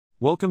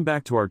Welcome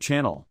back to our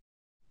channel.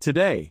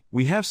 Today,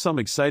 we have some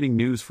exciting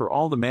news for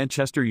all the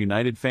Manchester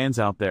United fans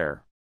out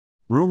there.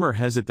 Rumor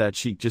has it that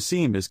Sheikh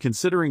Jassim is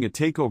considering a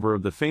takeover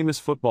of the famous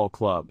football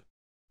club.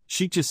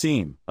 Sheikh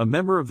Jassim, a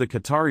member of the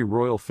Qatari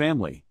royal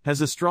family, has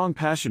a strong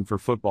passion for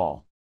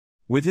football.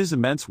 With his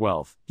immense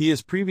wealth, he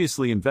has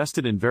previously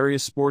invested in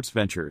various sports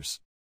ventures.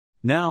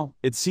 Now,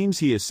 it seems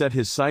he has set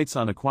his sights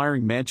on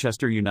acquiring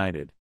Manchester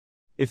United.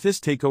 If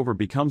this takeover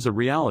becomes a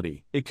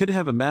reality, it could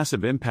have a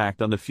massive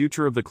impact on the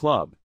future of the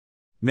club.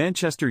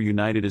 Manchester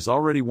United is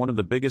already one of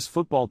the biggest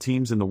football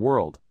teams in the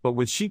world, but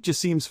with Sheikh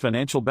Jassim's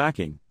financial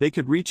backing, they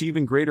could reach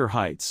even greater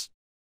heights.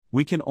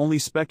 We can only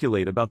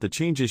speculate about the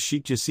changes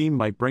Sheikh Jassim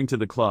might bring to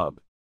the club.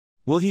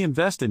 Will he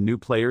invest in new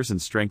players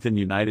and strengthen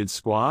United's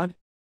squad?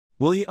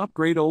 Will he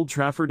upgrade Old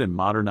Trafford and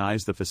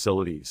modernize the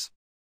facilities?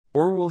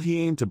 Or will he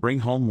aim to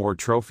bring home more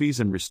trophies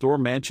and restore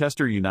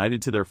Manchester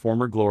United to their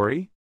former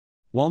glory?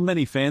 While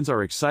many fans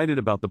are excited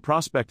about the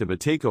prospect of a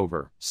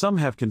takeover, some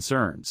have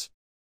concerns.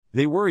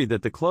 They worry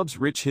that the club's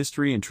rich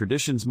history and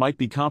traditions might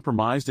be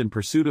compromised in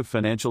pursuit of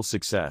financial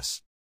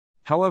success.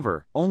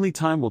 However, only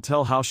time will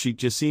tell how Sheikh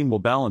Jassim will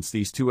balance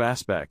these two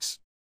aspects.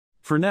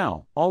 For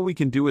now, all we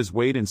can do is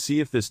wait and see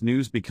if this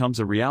news becomes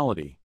a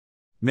reality.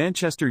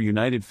 Manchester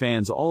United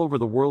fans all over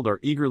the world are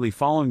eagerly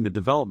following the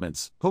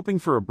developments, hoping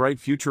for a bright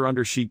future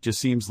under Sheikh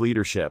Jassim's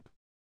leadership.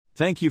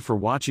 Thank you for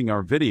watching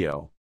our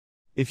video.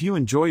 If you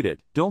enjoyed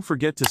it, don't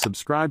forget to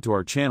subscribe to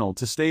our channel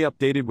to stay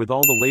updated with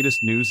all the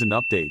latest news and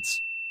updates.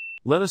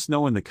 Let us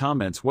know in the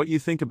comments what you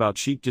think about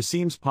Sheikh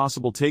Jassim's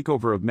possible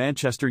takeover of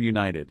Manchester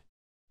United.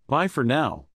 Bye for now.